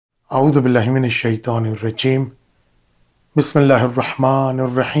أعوذ بالله من الشيطان الرجيم بسم الله الرحمن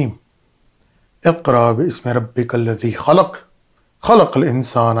الرحيم اقرأ باسم ربك الذي خلق خلق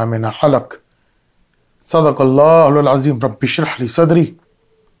الإنسان من علق صدق الله العظيم رب اشرح لي صدري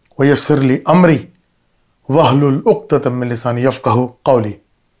ويسر لي أمري واحلل عقدة من لساني يفقهوا قولي.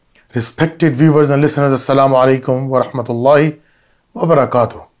 Respected viewers and listeners, Assalamu alaikum wa rahmatullahi wa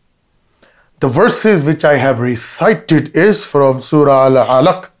barakatuh. The verses which I have recited is from Surah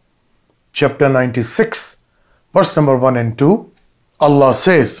Al-Alaq, chapter 96, verse number 1 and 2. Allah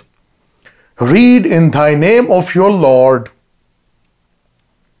says, read in thy name of your Lord.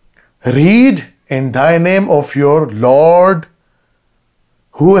 Read in thy name of your Lord,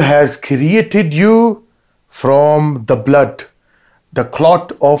 who has created you from the blood, the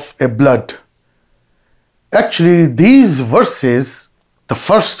clot of a blood. Actually, these verses, the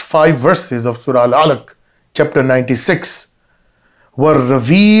first 5 verses of Surah Al-Alaq, chapter 96, were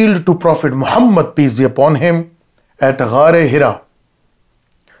revealed to Prophet Muhammad, peace be upon him, at Ghar Hira.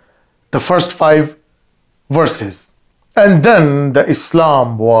 The first 5 verses. And then the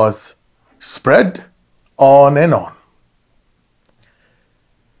Islam was spread on and on.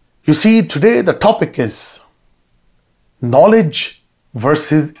 You see, today the topic is knowledge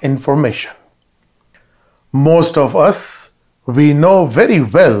versus information. Most of us, we know very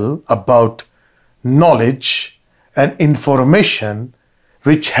well about knowledge and information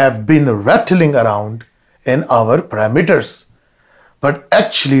which have been rattling around in our parameters. But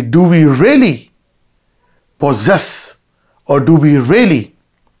actually, do we really possess or do we really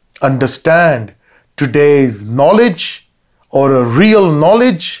understand today's knowledge or a real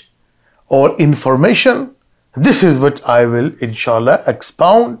knowledge or information? This is what I will, inshaAllah,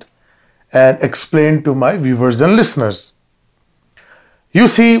 expound and explain to my viewers and listeners. You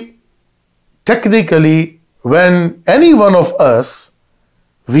see, technically, when any one of us,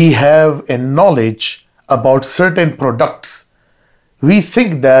 we have a knowledge about certain products, we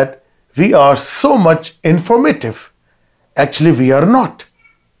think that we are so much informative. Actually, we are not.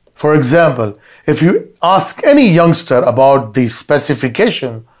 For example, if you ask any youngster about the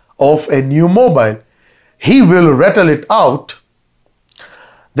specification of a new mobile, he will rattle it out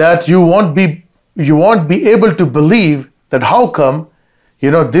that you won't be able to believe that how come,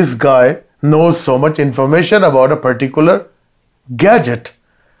 this guy knows so much information about a particular gadget.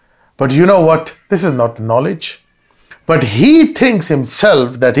 But you know what? This is not knowledge. But he thinks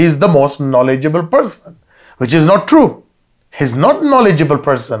himself that he is the most knowledgeable person, which is not true. He's not a knowledgeable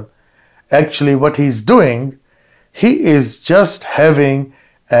person. Actually, what he's doing, he is just having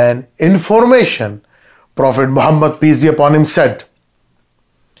an information. Prophet Muhammad, peace be upon him, said,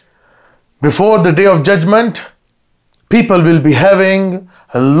 before the day of judgment, people will be having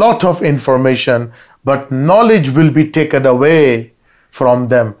a lot of information, but knowledge will be taken away from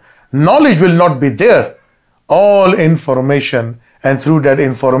them. Knowledge will not be there. All information, and through that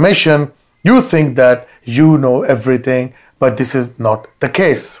information, you think that you know everything, but this is not the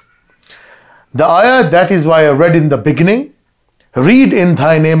case. The ayah, that is why I read in the beginning, read in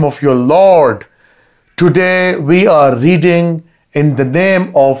thy name of your Lord. Today we are reading in the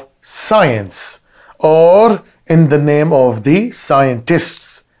name of science or in the name of the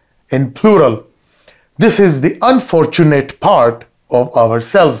scientists in plural. This is the unfortunate part of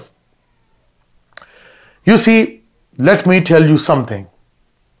ourselves. You see, let me tell you something.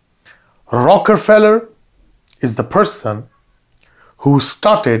 Rockefeller is the person who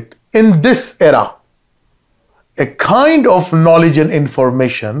started in this era a kind of knowledge and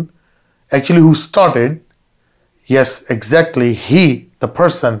information, actually who started, yes, exactly, the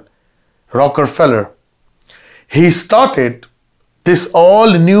person, Rockefeller, he started this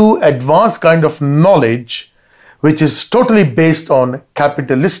all new advanced kind of knowledge, which is totally based on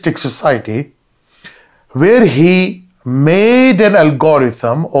capitalistic society, where he made an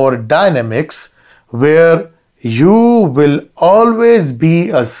algorithm or dynamics where you will always be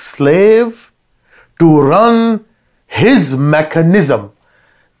a slave to run his mechanism.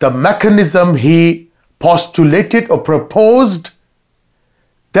 The mechanism he postulated or proposed,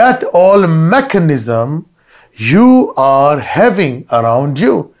 that all mechanism you are having around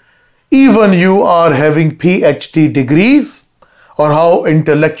you. Even you are having PhD degrees or how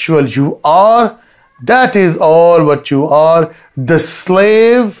intellectual you are, that is all what you are. The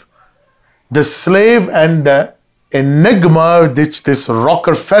slave and the enigma which this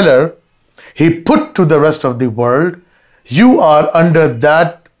Rockefeller, he put to the rest of the world, you are under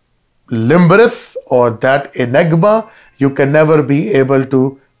that labyrinth or that enigma. You can never be able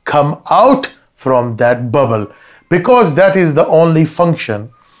to come out from that bubble, because that is the only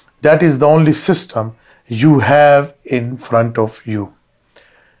function, that is the only system you have in front of you.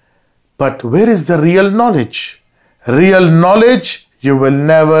 But where is the real knowledge? Real knowledge you will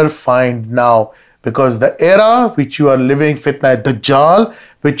never find now, because the era which you are living, fitna dajjal,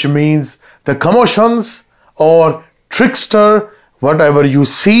 which means the commotions or trickster, whatever you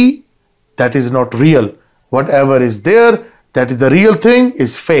see, that is not real. Whatever is there, that is the real thing,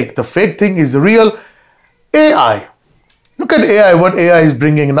 is fake. The fake thing is real. AI. Look at AI, what AI is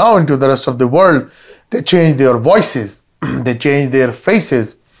bringing now into the rest of the world. They change their voices, they change their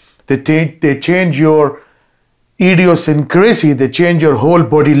faces, they change your idiosyncrasy, they change your whole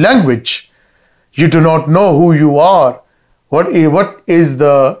body language. You do not know who you are. What is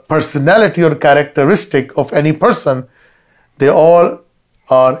the personality or characteristic of any person? They all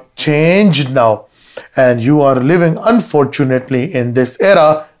are changed now. And you are living, unfortunately, in this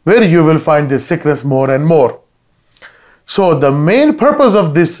era where you will find this sickness more and more. So the main purpose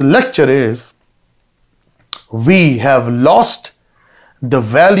of this lecture is we have lost the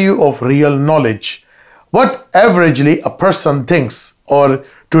value of real knowledge. What averagely a person thinks, or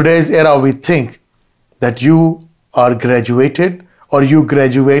today's era we think that you are graduated or you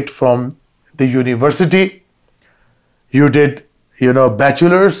graduate from the university, you did,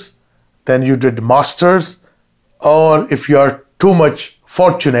 bachelor's, then you did masters, or if you are too much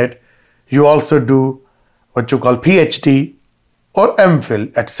fortunate, you also do what you call PhD or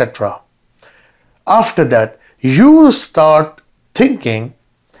MPhil, etc. After that, you start thinking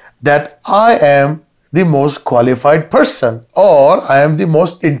that I am the most qualified person or I am the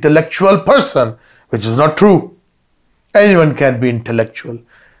most intellectual person, which is not true. Anyone can be intellectual.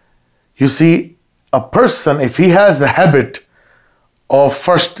 You see, a person, if he has the habit of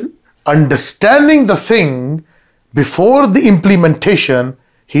first understanding the thing before the implementation,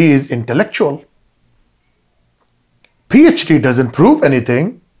 he is intellectual. PhD doesn't prove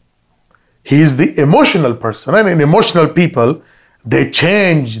anything. He is the emotional person, and in emotional people, they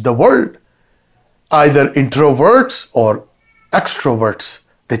change the world. Either introverts or extroverts,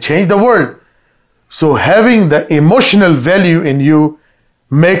 they change the world. So having the emotional value in you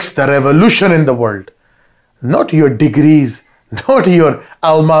makes the revolution in the world. Not your degrees, not your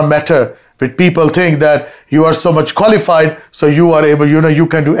alma mater, but people think that you are so much qualified, so you are able, you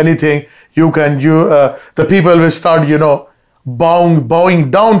can do anything. The people will start,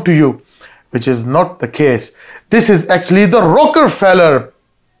 bowing down to you, which is not the case. This is actually the Rockefeller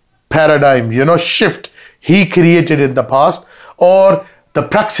paradigm, shift he created in the past, or the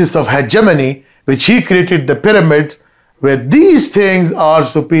praxis of hegemony, which he created the pyramids, where these things are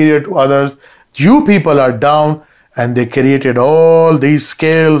superior to others. You people are down, and they created all these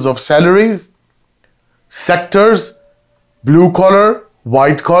scales of salaries, sectors, blue collar,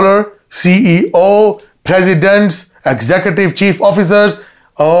 white collar, CEO, presidents, executive chief officers.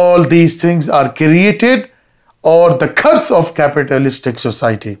 All these things are created, or the curse of capitalistic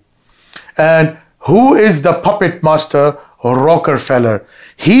society. And who is the puppet master? Rockefeller.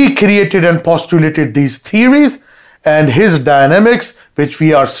 He created and postulated these theories and his dynamics, which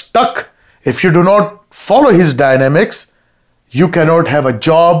we are stuck. If you do not follow his dynamics, you cannot have a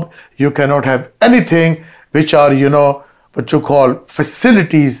job, you cannot have anything which are, what you call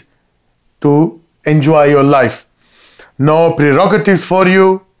facilities to enjoy your life. No prerogatives for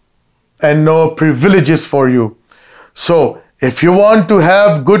you and no privileges for you. So if you want to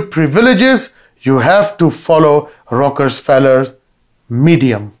have good privileges, you have to follow Rockefeller's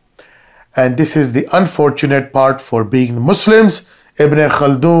medium. And this is the unfortunate part for being Muslims. Ibn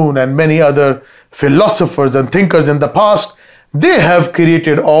Khaldun and many other philosophers and thinkers in the past, they have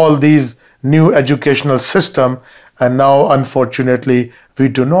created all these new educational system, and now unfortunately we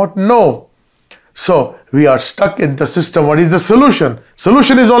do not know. So we are stuck in the system. What is the solution?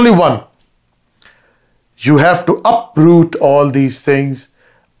 Solution is only one. You have to uproot all these things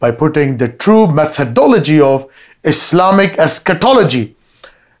by putting the true methodology of Islamic eschatology,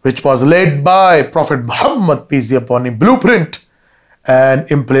 which was led by Prophet Muhammad, peace be upon him, blueprint,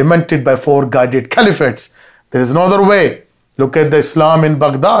 and implemented by 4 guided caliphates. There is no other way. Look at the Islam in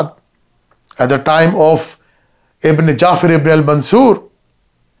Baghdad. At the time of Ibn Jafar ibn al-Mansur,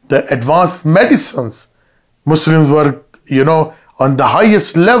 the advanced medicines, Muslims were, on the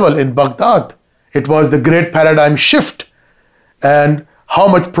highest level in Baghdad. It was the great paradigm shift. And how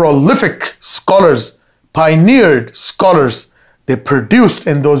much prolific scholars, pioneered scholars, they produced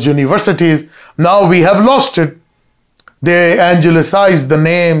in those universities. Now we have lost it. They angelicized the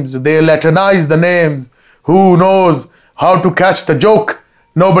names, they Latinized the names. Who knows how to catch the joke?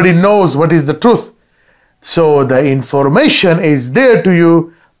 Nobody knows what is the truth. So the information is there to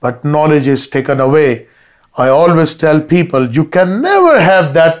you, but knowledge is taken away. I always tell people, you can never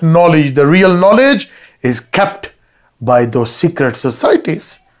have that knowledge. The real knowledge is kept by those secret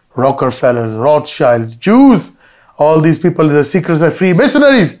societies. Rockefellers, Rothschilds, Jews, all these people, the secrets of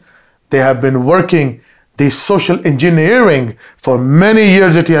Freemasonries, they have been working this social engineering for many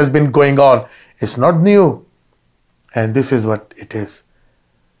years. It has been going on. It's not new. And this is what it is.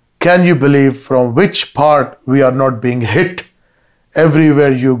 Can you believe from which part we are not being hit?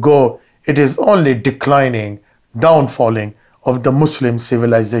 Everywhere you go, it is only declining, downfalling of the Muslim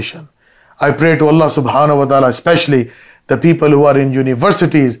civilization. I pray to Allah subhanahu wa ta'ala, especially the people who are in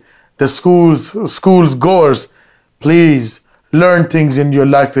universities, the schools goers, please learn things in your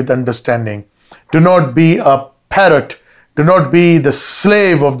life with understanding. Do not be a parrot. Do not be the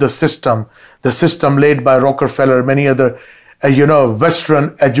slave of the system laid by Rockefeller, many other,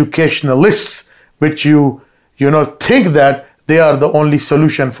 Western educationalists, which you think that they are the only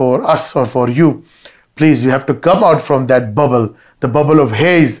solution for us or for you. Please, you have to come out from that bubble, the bubble of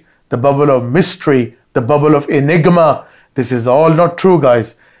haze, the bubble of mystery, the bubble of enigma. This is all not true,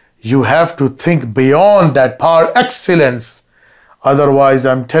 guys. You have to think beyond that par excellence. Otherwise,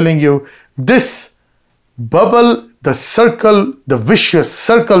 I'm telling you, this bubble, the circle, the vicious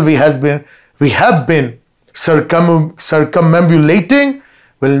circle we have been circumambulating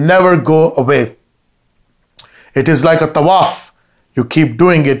will never go away. It is like a tawaf. You keep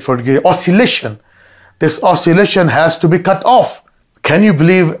doing it for oscillation. This oscillation has to be cut off. Can you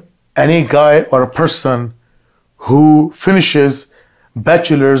believe any guy or a person who finishes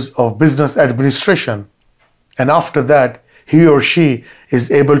bachelor's of business administration and after that he or she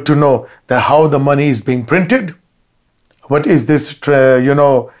is able to know that how the money is being printed? What is this,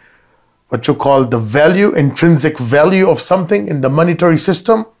 what you call the value, intrinsic value of something in the monetary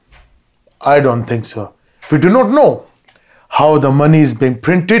system? I don't think so. We do not know how the money is being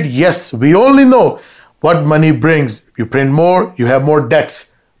printed. Yes, we only know what money brings. You print more, you have more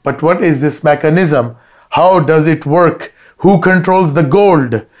debts. But what is this mechanism? How does it work? Who controls the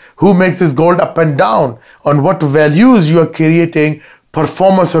gold? Who makes this gold up and down? On what values you are creating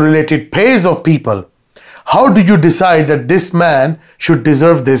performance-related pays of people? How do you decide that this man should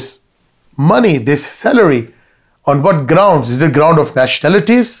deserve this money, this salary? On what grounds? Is it ground of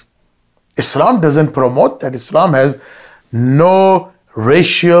nationalities? Islam doesn't promote that. Islam has no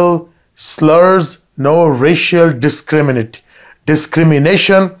racial slurs, no racial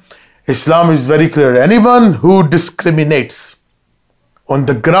discrimination. Islam is very clear. Anyone who discriminates on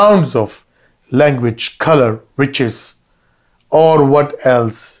the grounds of language, color, riches, or what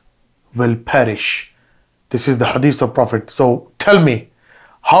else will perish. This is the hadith of Prophet. So tell me,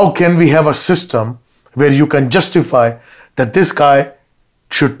 how can we have a system where you can justify that this guy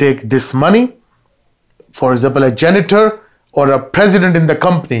should take this money? For example, a janitor or a president in the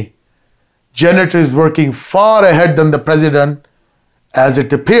company. Janitor is working far ahead than the president as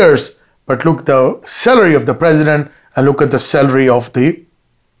it appears, but look the salary of the president and look at the salary of the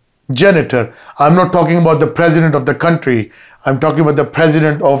janitor. I'm not talking about the president of the country. I'm talking about the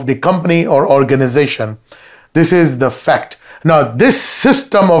president of the company or organization. This is the fact. Now, this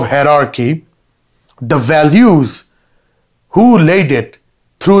system of hierarchy, the values, who laid it?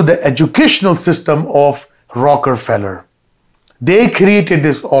 Through the educational system of Rockefeller. They created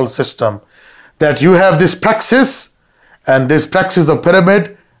this whole system that you have this praxis and this praxis of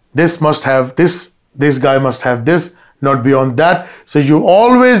pyramid. This must have this guy must have this, not beyond that. So you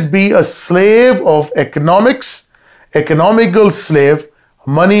always be a slave of economics, economical slave,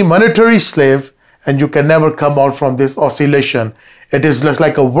 monetary slave, and you can never come out from this oscillation. It is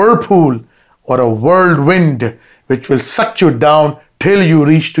like a whirlpool or a whirlwind which will suck you down till you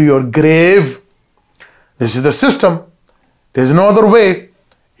reach to your grave. This is the system. There's no other way.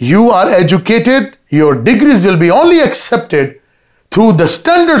 You are educated, your degrees will be only accepted through the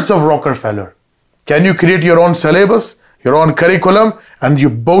standards of Rockefeller. Can you create your own syllabus, your own curriculum, and you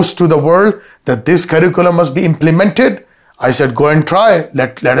boast to the world that this curriculum must be implemented? I said, go and try.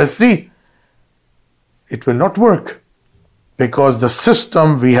 Let us see. It will not work because the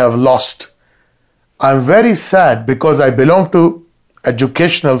system we have lost. I'm very sad because I belong to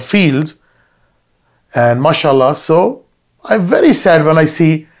educational fields and mashallah, so I'm very sad when I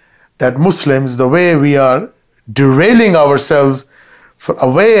see that Muslims, the way we are derailing ourselves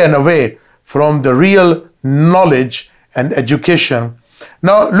away and away from the real knowledge and education.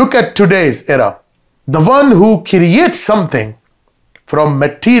 Now look at today's era. The one who creates something from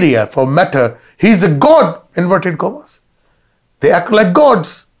material, from matter, he's a god, inverted commas. They act like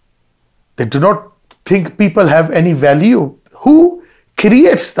gods. They do not think people have any value. Who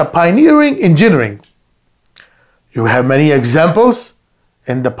creates the pioneering engineering? You have many examples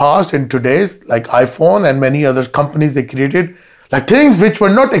in the past, in today's, like iPhone and many other companies they created, like things which were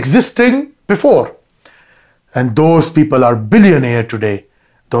not existing before. And those people are billionaire today.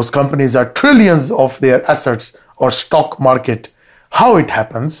 Those companies are trillions of their assets or stock market. How it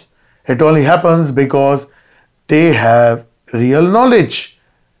happens? It only happens because they have real knowledge,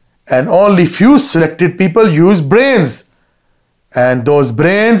 and only few selected people use brains. And those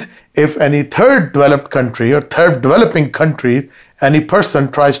brains, if any third developed country or third developing country, any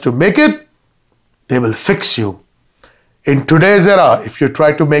person tries to make it, they will fix you. In today's era, if you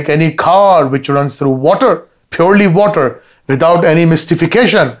try to make any car which runs through water, purely water, without any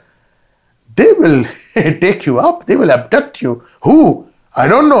mystification, they will take you up, they will abduct you. Who? I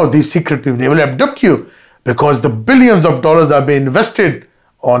don't know, these secret people, they will abduct you because the billions of dollars are being invested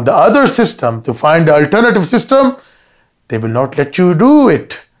on the other system to find the alternative system. They will not let you do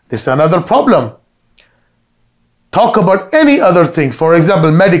it. There's another problem. Talk about any other thing, for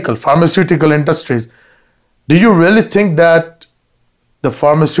example, medical, pharmaceutical industries. Do you really think that the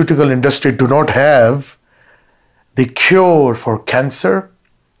pharmaceutical industry do not have the cure for cancer,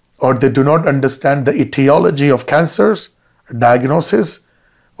 or they do not understand the etiology of cancers, diagnosis?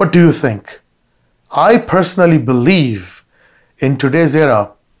 What do you think? I personally believe in today's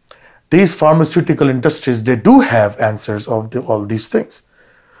era, these pharmaceutical industries, they do have answers of all these things,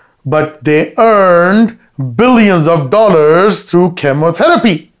 but they earned billions of dollars through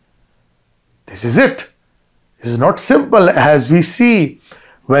chemotherapy. This is it. This is not simple as we see.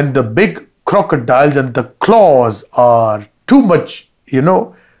 When the big crocodiles and the claws are too much,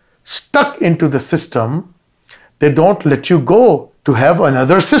 stuck into the system, they don't let you go to have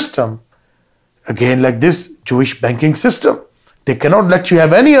another system. Again, like this Jewish banking system. They cannot let you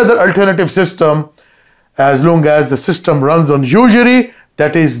have any other alternative system as long as the system runs on usury.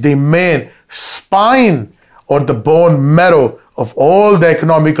 That is the main spine or the bone marrow of all the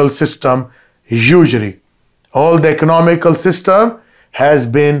economical system, usury. All the economical system has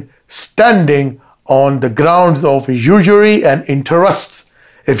been standing on the grounds of usury and interests.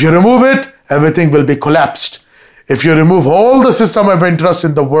 If you remove it, everything will be collapsed. If you remove all the system of interest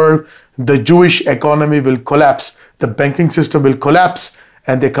in the world, the Jewish economy will collapse. The banking system will collapse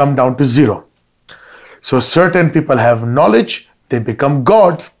and they come down to zero. So certain people have knowledge, they become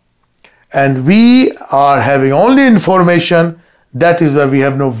God. And we are having only information. That is why we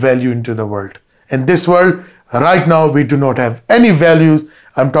have no value into the world. In this world, right now, we do not have any values.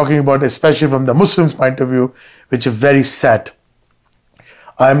 I'm talking about especially from the Muslims' point of view, which is very sad.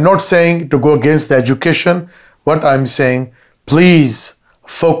 I'm not saying to go against the education. What I'm saying, please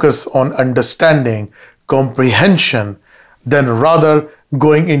focus on understanding, comprehension, than rather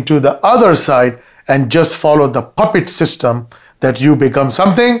going into the other side and just follow the puppet system that you become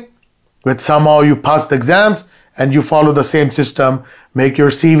something, with somehow you pass the exams and you follow the same system, make your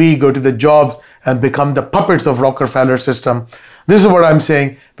CV, go to the jobs and become the puppets of Rockefeller system. This is what I'm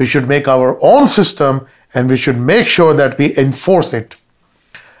saying. We should make our own system and we should make sure that we enforce it.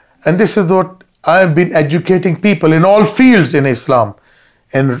 And this is what I've been educating people in all fields in Islam.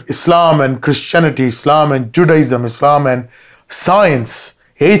 In Islam and Christianity, Islam and Judaism, Islam and science,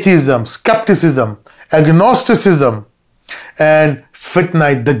 atheism, skepticism, agnosticism, and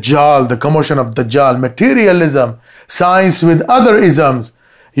fitna, Dajjal, the commotion of Dajjal, materialism, science with other isms.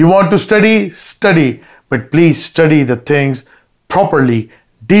 You want to study? Study. But please study the things properly,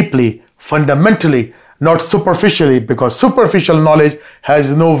 deeply, fundamentally, not superficially, because superficial knowledge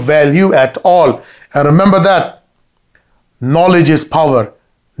has no value at all. And remember that knowledge is power,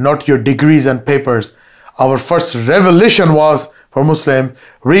 not your degrees and papers. Our first revelation was for Muslims,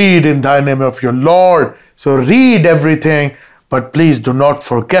 read in thy name of your Lord. So read everything, but please do not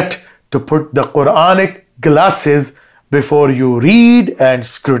forget to put the Qur'anic glasses before you read and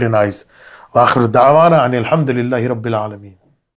scrutinize. Wa akhiru da'wana anil hamdulillahi rabbil alameen.